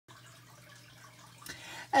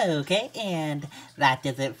Okay, and that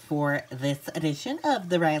does it for this edition of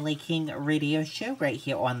the Riley King Radio Show right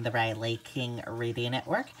here on the Riley King Radio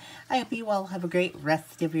Network. I hope you all have a great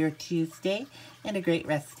rest of your Tuesday and a great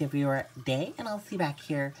rest of your day, and I'll see you back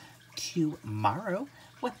here tomorrow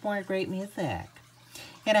with more great music.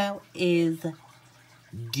 You know, is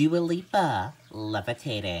Dua Lipa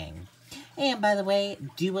Levitating. And by the way,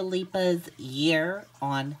 Dua Lipa's year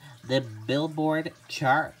on the Billboard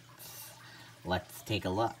chart. Let's take a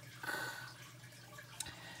look.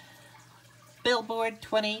 Billboard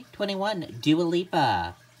 2021, Dua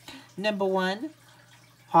Lipa. Number 1,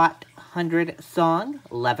 Hot 100 song,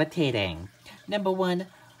 Levitating. Number 1,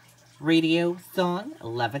 radio song,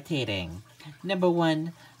 Levitating. Number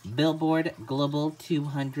 1, Billboard Global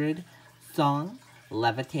 200 song,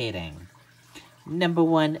 Levitating. Number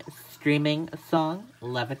 1, streaming song,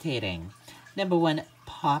 Levitating. Number 1,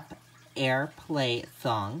 pop airplay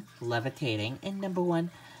song, Levitating. And number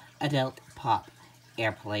 1, adult pop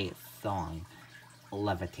airplay song,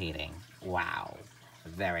 Levitating. Wow.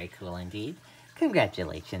 Very cool indeed.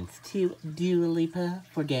 Congratulations to Dua Lipa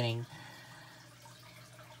for getting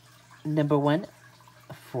number 1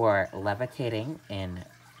 for Levitating in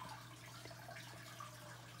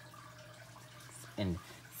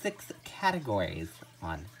 6 categories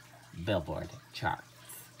on Billboard charts.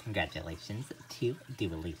 Congratulations to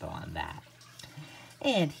Dua Lipa on that.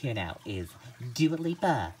 And here now is Dua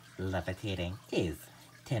Lipa Levitating. Is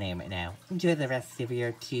 10 a.m. right now. Enjoy the rest of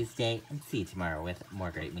your Tuesday and see you tomorrow with more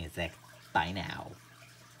great music. Bye now.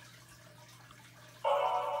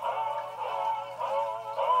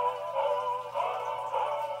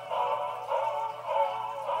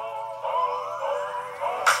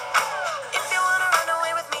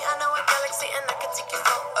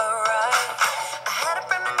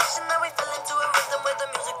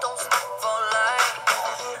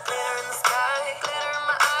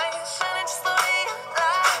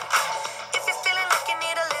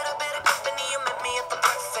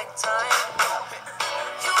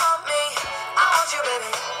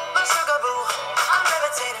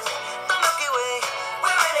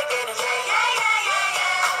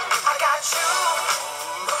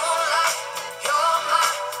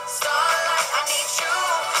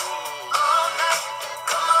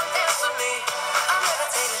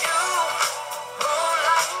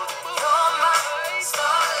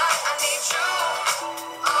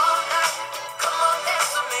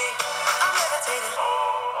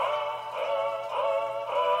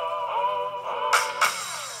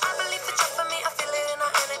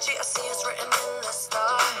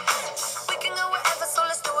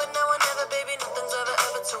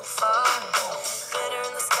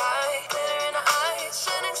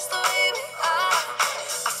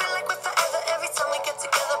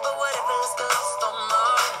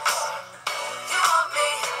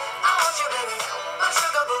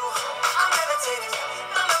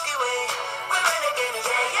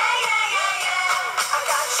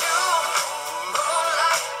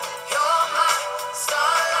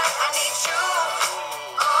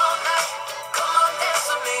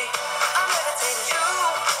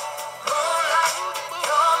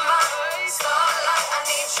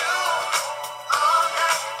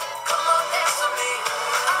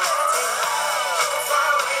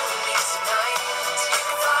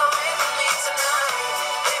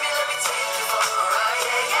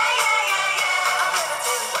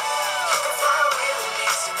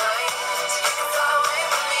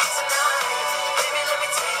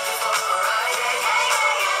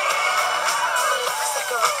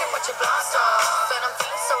 Blast